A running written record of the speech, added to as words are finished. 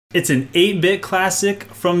It's an 8-bit classic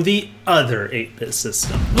from the other 8-bit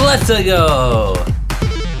system. Let's go!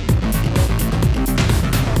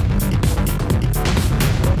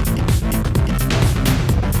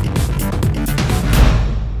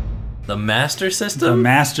 The Master System? The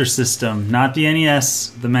Master System, not the NES,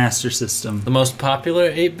 the Master System. The most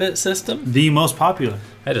popular 8-bit system? The most popular.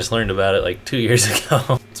 I just learned about it like 2 years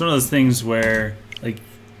ago. It's one of those things where, like,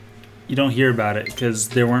 you don't hear about it because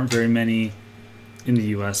there weren't very many in the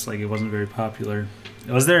US. Like, it wasn't very popular.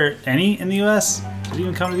 Was there any in the US? Did it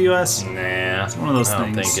even come to the US? Nah. It's one of those things.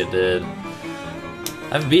 I don't think it did.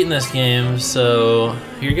 I've beaten this game, so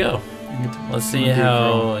here you go. Let's see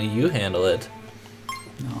how you handle it.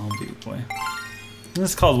 No, I'll be a boy.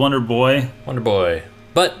 This is called Wonder Boy. Wonder Boy.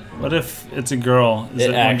 But what if it's a girl? Is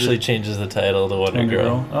it actually changes the title to Wonder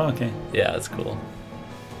Girl. Oh, okay. Yeah, that's cool.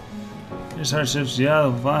 Here's hardships. Yeah, the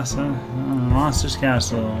last Monsters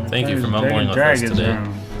Castle. Thank you for mumbling with us today.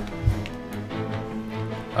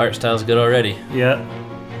 Art style's good already. Yep.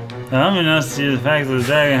 I'm enough to see the fact that the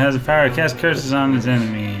dragon has the power to cast curses on its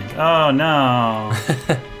enemies. Oh no.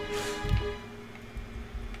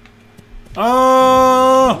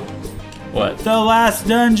 Oh! What? The last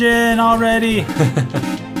dungeon already!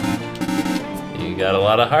 You got a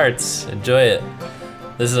lot of hearts. Enjoy it.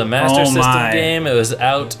 This is a Master System game. It was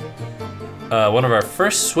out, one of our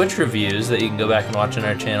first Switch reviews that you can go back and watch on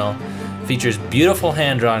our channel. Features beautiful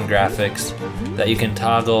hand-drawn graphics that you can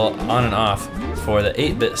toggle on and off for the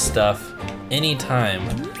 8-bit stuff anytime.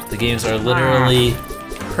 The games are literally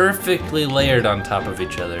perfectly layered on top of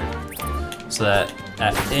each other so that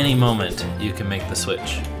at any moment you can make the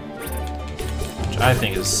switch, which I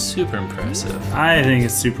think is super impressive. I think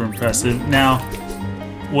it's super impressive. Now,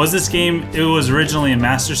 was this game, it was originally a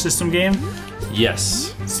Master System game?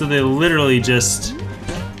 Yes. So they literally just,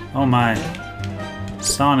 oh my,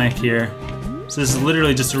 Sonic here. So this is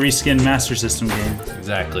literally just a reskinned Master System game.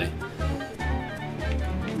 Exactly.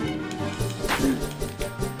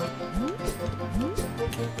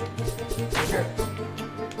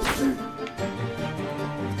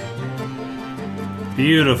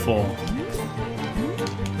 Beautiful.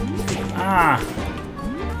 Ah.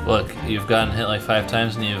 Look, you've gotten hit like 5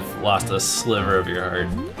 times and you've lost a sliver of your heart.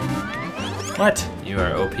 What? You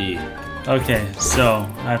are OP. Okay, so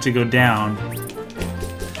I have to go down.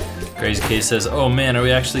 Crazy Case says, oh man, are we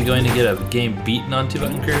actually going to get a game beaten on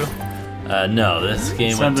 2-Button Crew? No, this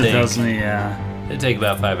game would take... tells me, yeah. It'd take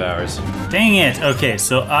about 5 hours. Dang it! Okay,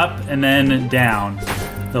 so up and then down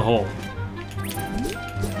the hole.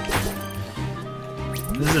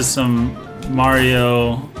 This is some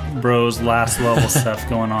Mario Bros. Last level stuff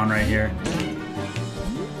going on right here.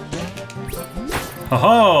 Ho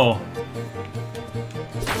ho!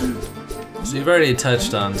 So you've already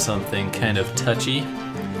touched on something kind of touchy.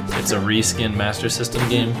 It's a reskin Master System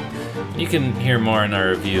game. You can hear more in our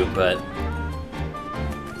review, but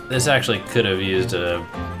this actually could have used a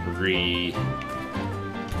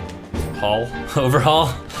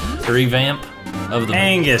overhaul, a revamp of the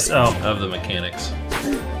of the mechanics.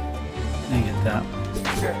 I get that.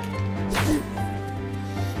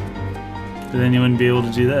 But then you wouldn't be able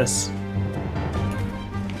to do this.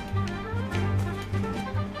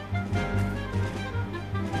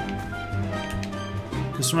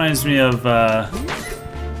 This reminds me of,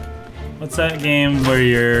 what's that game where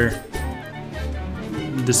your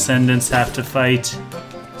descendants have to fight?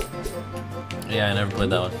 Yeah, I never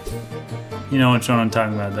played that one. You know which one I'm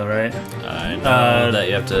talking about though, right? I know that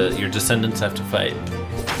you have to, your descendants have to fight.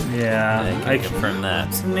 Yeah, I can confirm that.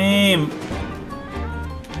 What's the name?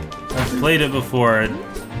 I've played it before.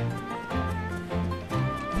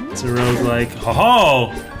 It's a roguelike. Ho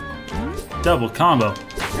ho! Double combo.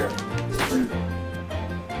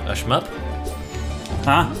 A shmup?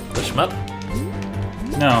 Huh? A shmup?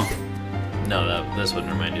 No. No, this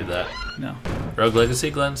wouldn't remind you of that. No. Rogue Legacy,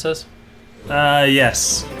 Glenn says?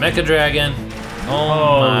 Yes. Mecha Dragon.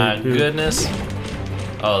 Oh my goodness.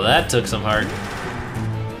 Oh, that took some heart.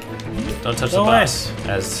 Don't touch the boss,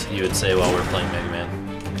 as you would say while we're playing Mega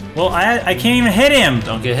Man. Well, I can't even hit him.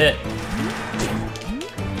 Don't get hit.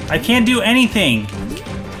 I can't do anything.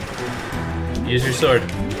 Use your sword.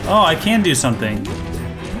 Oh, I can do something.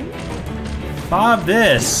 Bob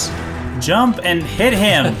this. Jump and hit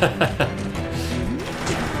him.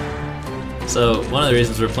 So, one of the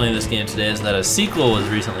reasons we're playing this game today is that a sequel was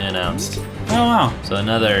recently announced. Oh, wow. So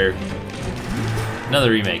another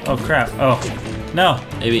remake. Oh, crap. Oh, no.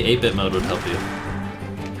 Maybe 8-bit mode would help you.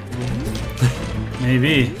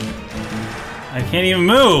 Maybe. I can't even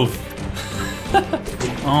move.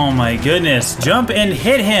 Oh my goodness. Jump and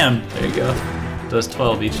hit him. There you go. Does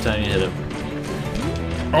 12 each time you hit him.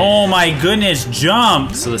 Oh my goodness,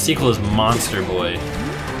 jump! So the sequel is Monster Boy.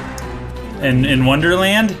 In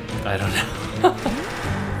Wonderland? I don't know.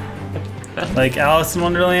 Like Alice in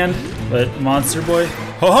Wonderland, but Monster Boy?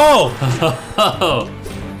 Ho ho! Oh,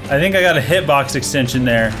 I think I got a hitbox extension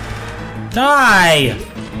there. Die!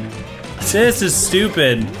 This is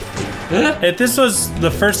stupid. If this was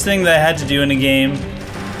the first thing that I had to do in a game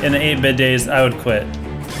in the 8-bit days, I would quit.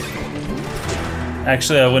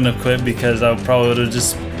 Actually, I wouldn't have quit because I probably would have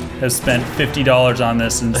just have spent $50 on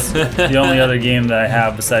this, and it's the only other game that I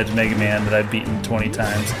have besides Mega Man that I've beaten 20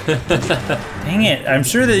 times. Dang it! I'm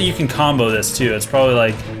sure that you can combo this too. It's probably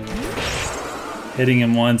like hitting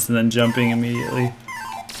him once and then jumping immediately.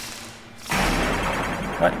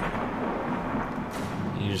 What?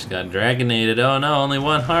 you just got dragonated. Oh no, only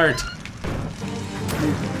one heart.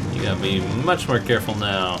 You gotta be much more careful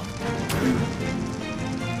now.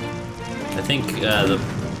 I think the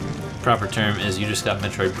proper term is you just got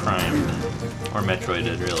Metroid Primed. Or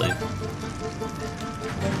Metroided, really.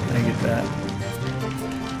 I get that.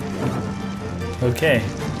 Okay.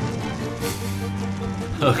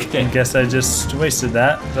 Okay. I guess I just wasted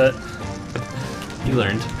that, but You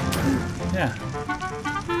learned. yeah.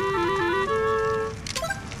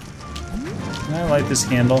 I like this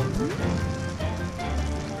candle.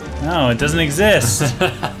 No, it doesn't exist.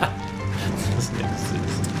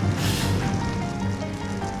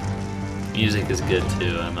 Music is good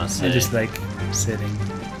too, I must say. I just like sitting.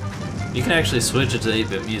 You can actually switch it to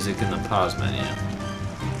 8-bit music in the pause menu.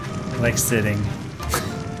 I like sitting.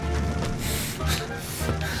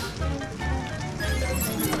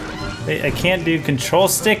 Wait, I can't do control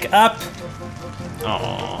stick up?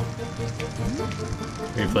 Aww.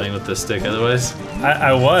 Are you playing with this stick otherwise?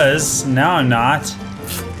 I was. Now I'm not.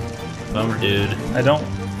 Bummer, dude. I don't.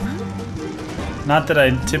 Not that I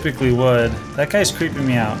typically would. That guy's creeping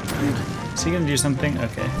me out. Is he gonna do something?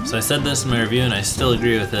 Okay. So I said this in my review and I still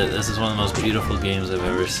agree with it. This is one of the most beautiful games I've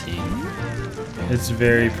ever seen. It's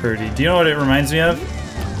very pretty. Do you know what it reminds me of?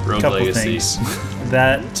 Rogue Couple Legacy. things.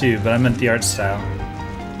 That too, but I meant the art style.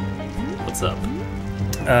 What's up?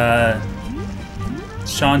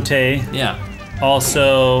 Shantae. Yeah.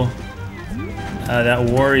 Also, that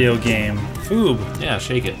Wario game. Foob. Yeah,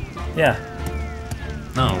 shake it. Yeah.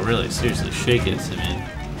 No, really, seriously, shake it, Simeon.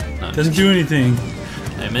 No, Doesn't do anything.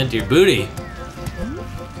 I meant your booty.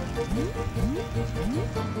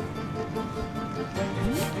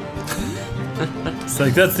 It's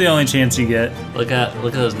like that's the only chance you get. Look at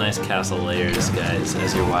those nice castle layers, guys,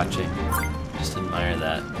 as you're watching. Just admire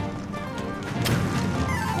that.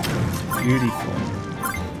 Beautiful.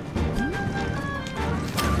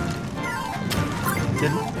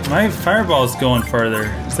 My fireball's going further.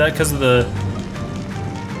 Is that because of the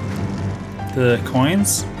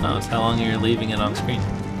coins? No, it's how long you're leaving it on screen.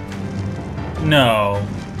 No.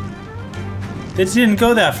 It didn't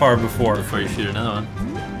go that far before. Before you shoot another one.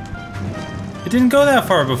 It didn't go that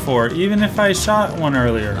far before, even if I shot one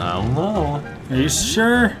earlier. I don't know. Are you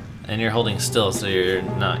sure? And you're holding still, so you're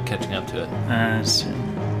not catching up to it. Sure.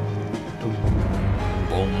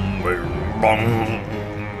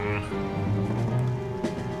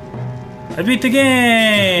 I beat the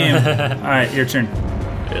game! Alright, your turn.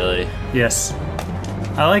 Really? Yes.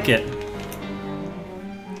 I like it.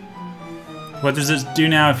 What does it do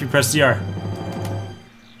now if you press DR?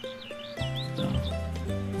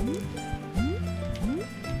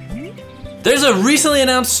 There's a recently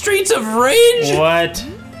announced Streets of Rage! What?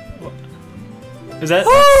 Is that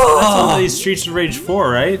Oh! that's only Streets of Rage 4,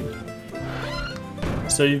 right?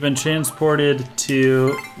 So you've been transported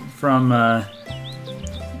from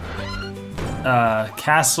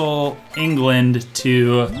Castle, England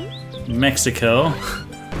to Mexico.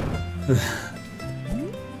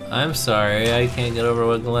 I'm sorry, I can't get over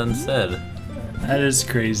what Glenn said. That is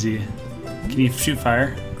crazy. Can you shoot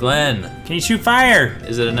fire? Glenn, Can you shoot fire?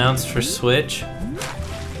 is it announced for Switch?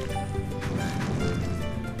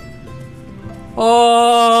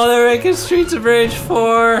 Oh, they're making Streets of Rage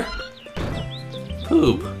 4.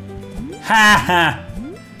 Poop. Ha ha!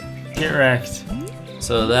 Get wrecked.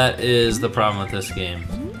 So that is the problem with this game.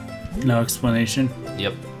 No explanation.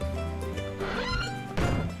 Yep.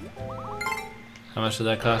 How much did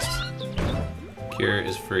that cost? Cure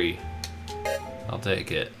is free. I'll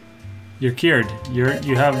take it. You're cured. You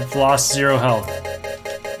have lost 0 health.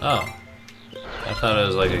 Oh. I thought it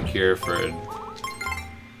was like a cure for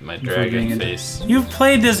my dragon face. You've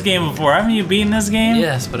played this game before, haven't you? Beaten this game?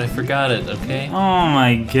 Yes, but I forgot it, okay? Oh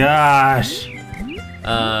my gosh.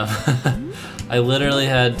 I literally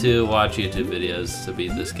had to watch YouTube videos to beat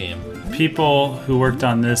this game. People who worked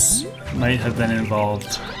on this might have been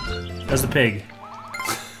involved. As a pig.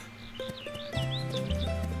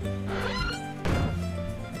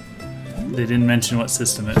 They didn't mention what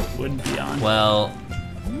system it would be on. Well,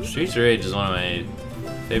 Streets of Rage is one of my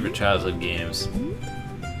favorite childhood games.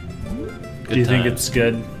 Do you think it's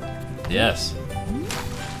good? Yes.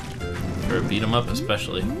 For a beat 'em up,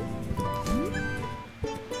 especially.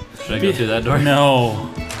 Should I go through that door? No.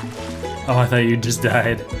 Oh, I thought you just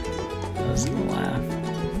died. I was gonna laugh.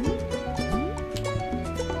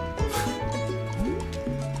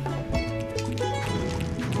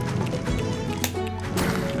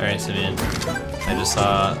 Alright, Simeon. I just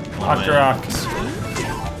saw one of my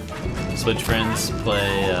Switch friends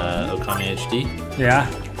play Okami HD. Yeah?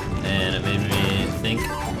 And it made me think,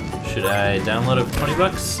 should I download it for 20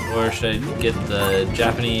 bucks or should I get the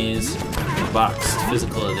Japanese boxed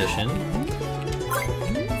physical edition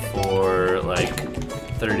for like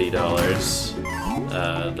 $30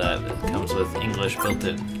 that comes with English built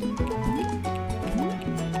in?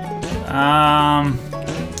 I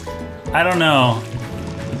don't know.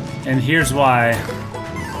 And here's why.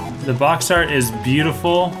 The box art is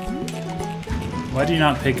beautiful. Why do you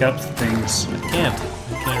not pick up things? I can't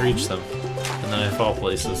reach them. And then I fall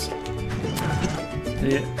places.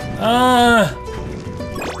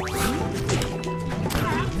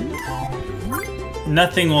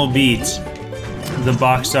 Nothing will beat the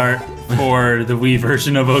box art for the Wii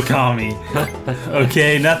version of Okami.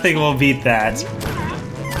 Okay, nothing will beat that.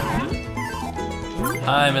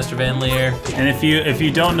 Hi, Mr. Van Leer. And if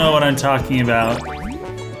you don't know what I'm talking about,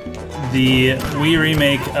 the Wii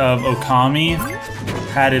remake of Okami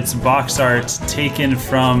had its box art taken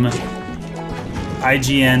from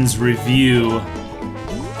IGN's review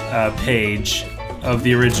page of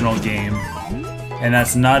the original game. And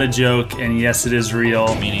that's not a joke, and yes, it is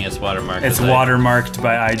real. Meaning it's watermarked. It's watermarked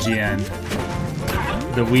by IGN.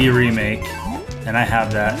 The Wii remake. And I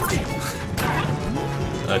have that.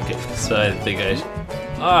 Okay, so I think I...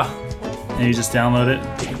 And you just download it.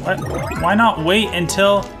 What? Why not wait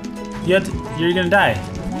until you're gonna die?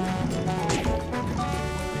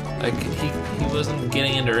 Like, he wasn't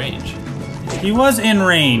getting into range. He was in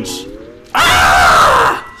range.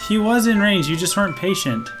 He was in range, you just weren't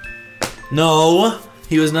patient. No,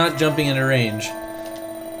 he was not jumping into range.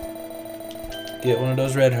 Get one of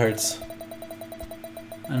those red hearts.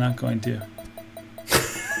 I'm not going to.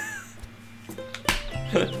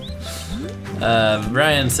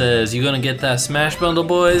 Ryan says, you gonna get that Smash bundle,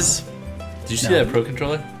 boys? Did you see that Pro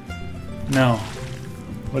Controller? No.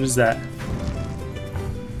 What is that?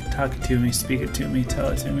 Talk it to me, speak it to me, tell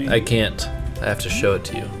it to me. I can't. I have to show it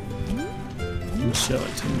to you. And show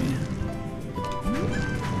it to me.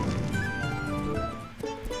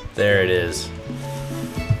 There it is.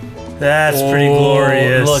 That's pretty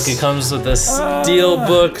glorious. Look, it comes with a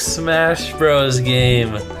Steelbook Smash Bros.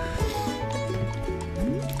 Game.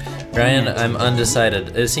 Ryan, I'm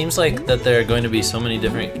undecided. It seems like that there are going to be so many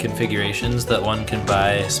different configurations that one can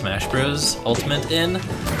buy Smash Bros. Ultimate in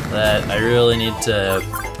that I really need to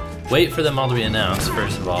wait for them all to be announced,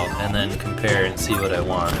 first of all, and then compare and see what I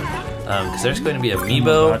want. Because there's going to be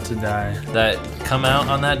Amiibo that come out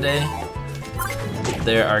on that day.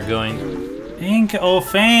 There are going...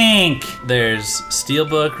 There's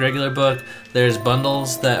Steelbook, regular book. There's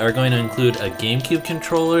bundles that are going to include a GameCube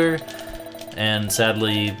controller, and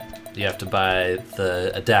sadly, you have to buy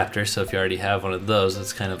the adapter, so if you already have one of those,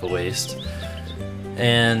 it's kind of a waste.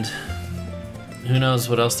 And who knows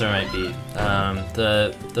what else there might be.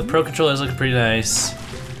 The Pro Controller is looking pretty nice.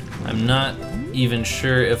 I'm not even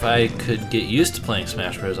sure if I could get used to playing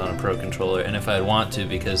Smash Bros. On a Pro Controller, and if I'd want to,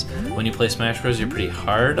 because when you play Smash Bros, you're pretty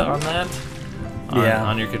hard on that.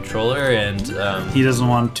 On your controller, and he doesn't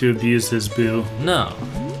want to abuse his boo. No.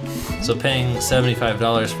 So paying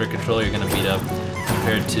 $75 for a controller you're gonna beat up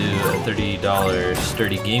compared to a $30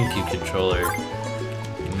 sturdy GameCube controller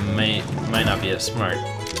might not be as smart.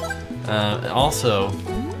 Also,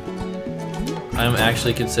 I'm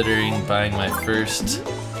actually considering buying my first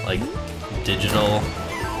digital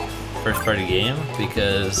first-party game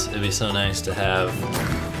because it'd be so nice to have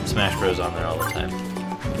Smash Bros. On there all the time.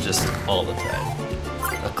 Just all the time.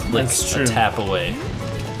 A click, a tap away.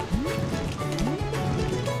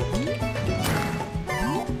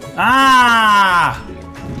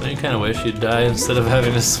 Don't you kind of wish you'd die instead of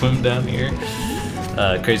having to swim down here?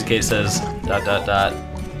 Crazy K says, ...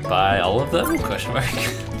 buy all of them? Question mark.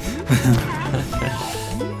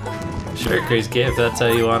 Sure, Crazy K, if that's how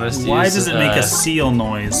you want us to use... Why does it make a seal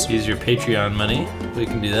noise? Use your Patreon money. We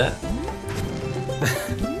can do that.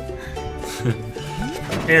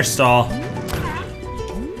 Air stall.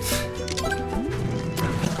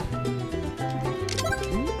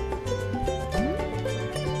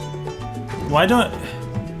 Why don't...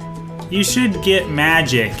 You should get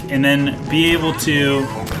magic and then be able to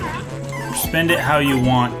spend it how you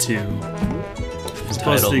want to.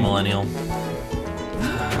 Entitled millennial.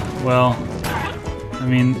 Well, I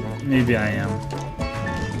mean, maybe I am.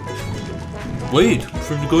 Wait,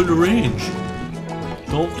 for him to go to range.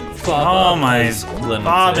 Don't fob up. Oh my,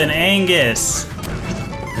 Bob and Angus.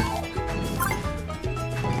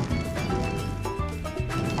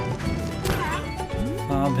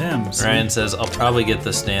 Bob him. Ryan says, I'll probably get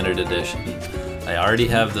the standard edition. I already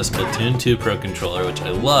have the Splatoon 2 Pro Controller, which I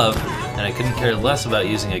love, and I couldn't care less about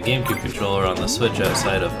using a GameCube controller on the Switch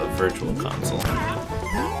outside of a virtual console.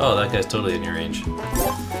 Oh, that guy's totally in your range.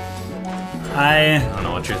 I don't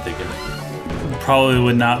know what you're thinking. Probably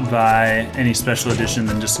would not buy any special edition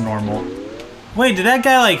than just normal. Wait, did that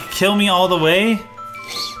guy like kill me all the way?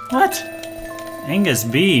 What? Angus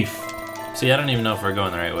beef. See, I don't even know if we're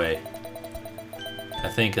going the right way. I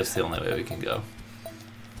think it's the only way we can go.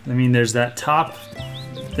 I mean, there's that top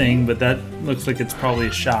thing, but that looks like it's probably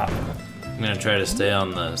a shop. I'm gonna try to stay on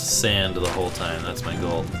the sand the whole time. That's my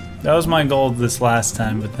goal. That was my goal this last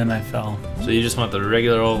time, but then I fell. So you just want the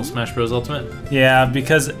regular old Smash Bros. Ultimate? Yeah,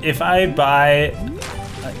 because if I buy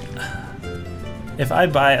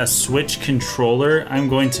a Switch controller, I'm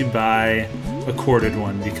going to buy a corded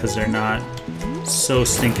one because they're not so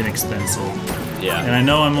stinking expensive. Yeah. And I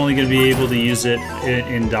know I'm only going to be able to use it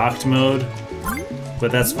in docked mode,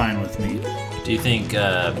 but that's fine with me. Do you think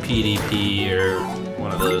PDP or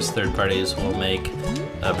one of those third parties will make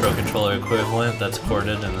a Pro Controller equivalent that's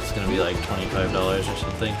corded and it's going to be like $25 or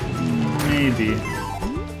something? Maybe.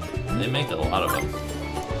 They make a lot of them.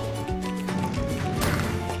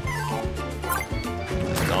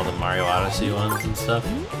 Like all the Mario Odyssey ones and stuff.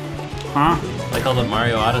 Huh? Like all the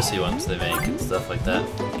Mario Odyssey ones they make and stuff like that.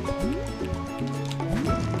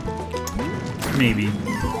 Maybe.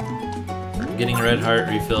 Getting a red heart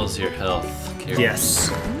refills your health.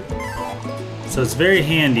 Yes. So it's very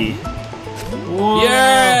handy. Whoa.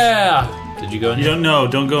 Yeah! Did you go in You here? don't know.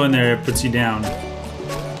 Don't go in there. It puts you down.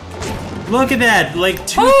 Look at that. Like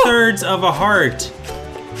 2/3 of a heart.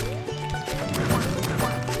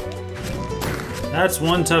 That's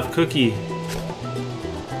one tough cookie.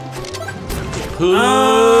 Poop!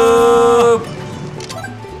 Oh!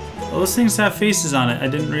 Well, those things have faces on it. I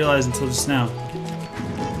didn't realize until just now.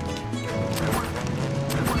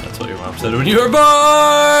 That's what your mom said when you were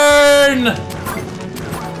born!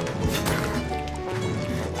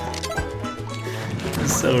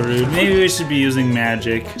 So rude. Maybe we should be using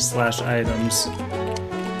magic / items.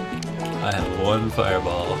 I have one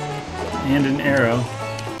fireball. And an arrow.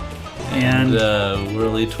 And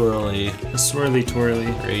whirly twirly, a swirly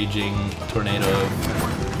twirly. raging tornado of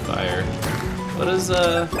fire. What does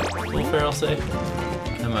Will Ferrell say?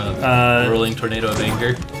 I'm a whirling tornado of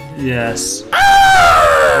anger. Yes.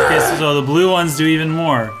 Okay, so the blue ones do even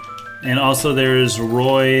more. And also there's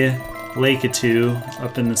Roy Lakeatu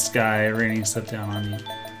up in the sky raining stuff down on you.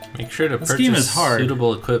 Make sure to This game is purchase hard.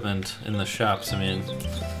 suitable equipment in the shops. I mean,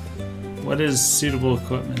 What is suitable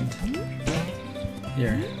equipment?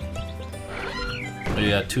 Here. we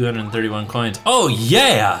got 231 coins. Oh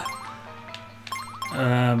yeah!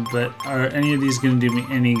 But are any of these gonna do me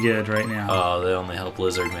any good right now? Oh, they only help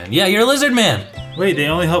Lizard Man. Yeah, you're a Lizard Man. Wait, they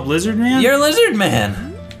only help Lizard Man? You're a Lizard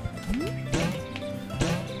Man.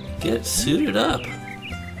 Get suited up.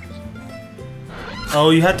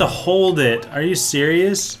 Oh, you have to hold it. Are you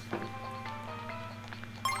serious?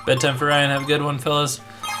 Bedtime for Ryan. Have a good one, fellas.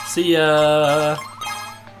 See ya.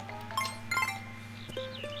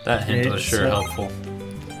 That hint Okay, was sure so- helpful.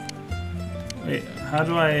 Wait, how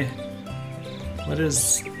do I... What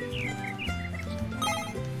is...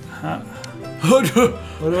 How... What do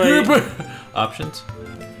I... Options.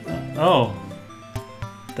 Oh.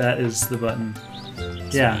 That is the button.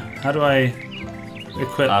 Yeah, how do I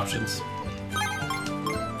equip... Options.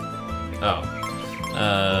 Oh.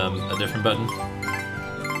 A different button.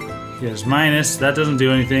 Here's minus, that doesn't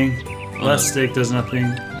do anything. Left stick does nothing.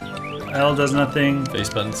 L does nothing. Face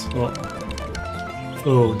buttons. Well...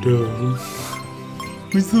 Oh, duh.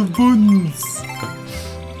 With the buttons.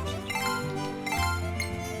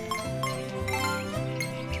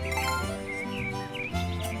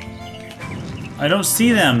 I don't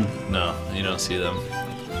see them. No, you don't see them.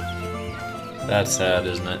 That's sad,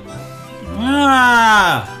 isn't it?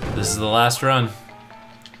 Ah! This is the last run.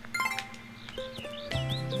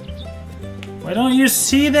 Why don't you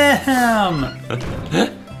see them?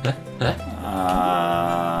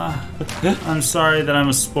 I'm sorry that I'm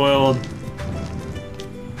a spoiled.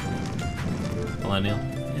 Millennial.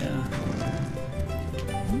 Yeah.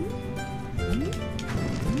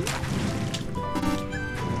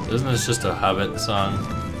 Isn't this just a Hobbit song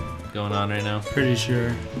going on right now? Pretty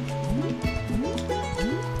sure.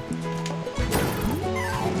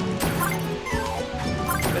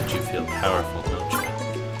 a powerful nunchuck.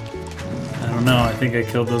 I don't know. I think I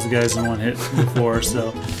killed those guys in one hit before,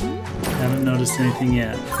 so haven't noticed anything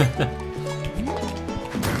yet.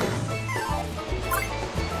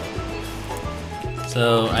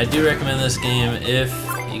 So I do recommend this game if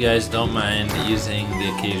you guys don't mind using the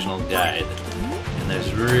occasional guide. And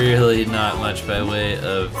there's really not much by way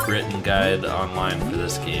of written guide online for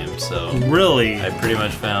this game, so really, I pretty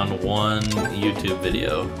much found one YouTube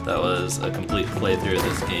video that was a complete playthrough of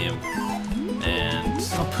this game, and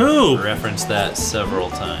referenced that several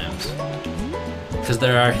times. Because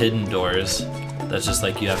there are hidden doors that's just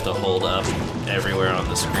like you have to hold up everywhere on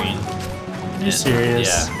the screen. Are you serious?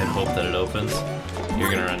 Yeah, and hope that it opens. You're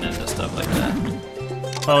gonna run into stuff like that.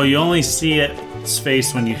 Oh, you only see its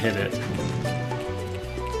face when you hit it.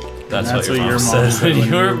 That's what your mom said when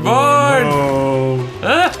you were born! Oh.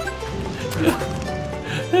 Ah!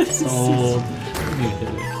 It's old.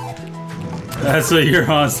 That's what your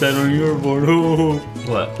mom said when you were born. Oh.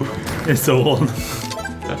 What? It's old.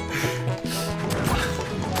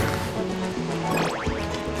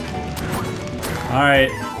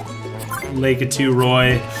 Alright. Lake of Two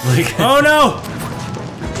Roy. Oh no!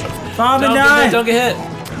 Bob and die! Don't get hit!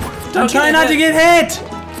 I'm trying not to get hit!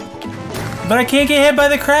 But I can't get hit by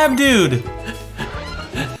the crab dude!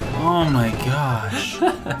 Oh my gosh.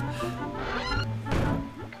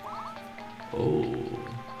 Oh.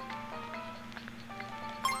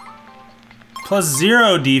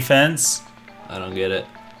 +0 defense. I don't get it.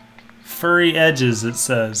 Furry edges, it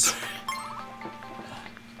says.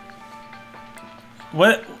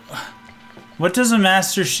 What does a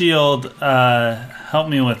Master Shield help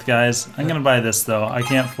me with, guys? I'm gonna buy this though. I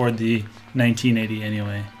can't afford the 1980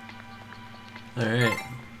 anyway. Alright.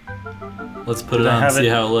 Let's put it on and see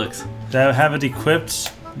how it looks. Do I have it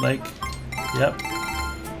equipped? Like, yep.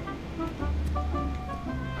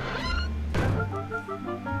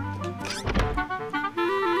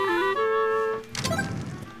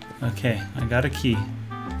 Okay, I got a key.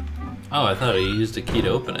 Oh, I thought you used a key to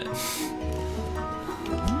open it.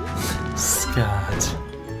 Scott.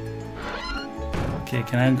 Okay,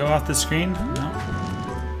 can I go off the screen? No.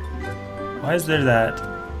 Why is there that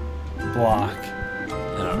block?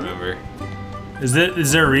 I don't remember. Is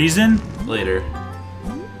there a reason? Later.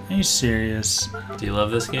 Are you serious? Do you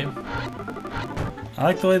love this game? I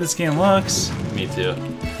like the way this game looks. Me too.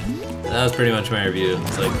 That was pretty much my review.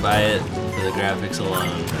 It's like, buy it for the graphics alone,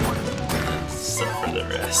 and suffer the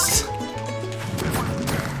rest.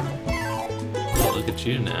 Oh, look at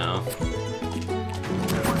you now.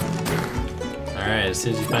 Alright, as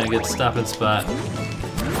soon as you find a good stopping spot,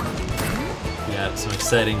 we got some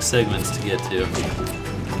exciting segments to get to.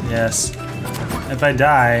 Yes. If I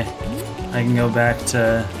die, I can go back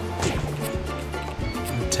to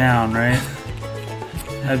the town, right?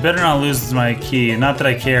 I better not lose my key. Not that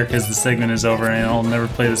I care, because the segment is over and I'll never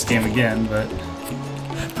play this game again, but...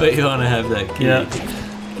 But you want to have that key. Yeah.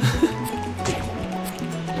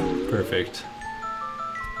 Perfect.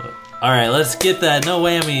 Alright, let's get that. No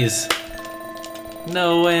whammies.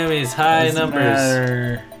 No whammies. High numbers.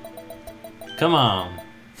 Matter. Come on.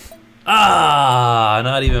 Ah,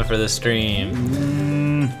 not even for the stream.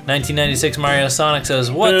 1996 Mario Sonic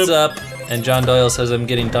says, "What's up?" And John Doyle says, "I'm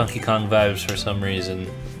getting Donkey Kong vibes for some reason."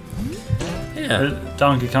 Yeah.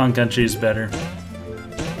 Donkey Kong Country is better.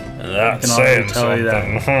 That's saying something. I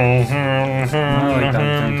like Donkey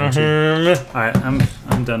Kong Country. Alright,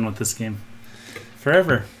 I'm done with this game.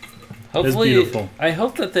 Forever. Hopefully, it's beautiful. I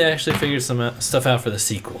hope that they actually figured some stuff out for the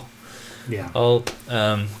sequel. Yeah.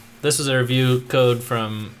 This was a review code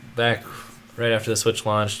from back right after the Switch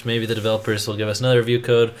launched. Maybe the developers will give us another review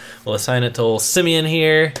code. We'll assign it to old Simeon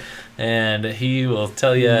here, and he will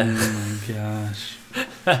tell you. Oh my gosh.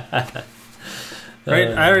 Right,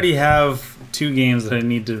 I already have 2 games that I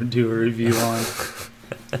need to do a review on.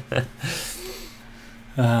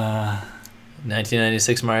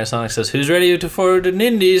 1996 Mario Sonic says, "Who's ready for the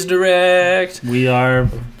Nindies Direct?" We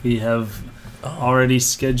have already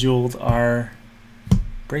scheduled our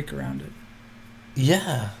break around it.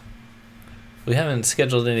 Yeah. We haven't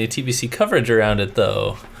scheduled any TBC coverage around it,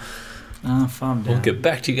 though. We'll get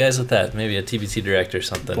back to you guys with that. Maybe a TBC Direct or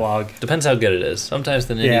something. Blog. Depends how good it is. Sometimes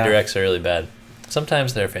the Nindy Directs are really bad.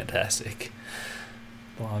 Sometimes they're fantastic.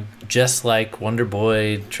 Blog. Just like Wonder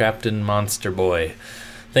Boy trapped in Monster Boy.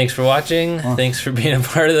 Thanks for watching. Thanks for being a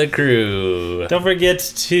part of the crew. Don't forget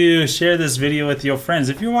to share this video with your friends.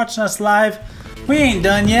 If you're watching us live, we ain't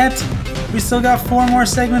done yet. We still got 4 more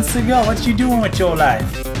segments to go. What you doing with your life?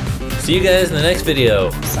 See you guys in the next video.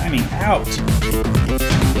 Signing out.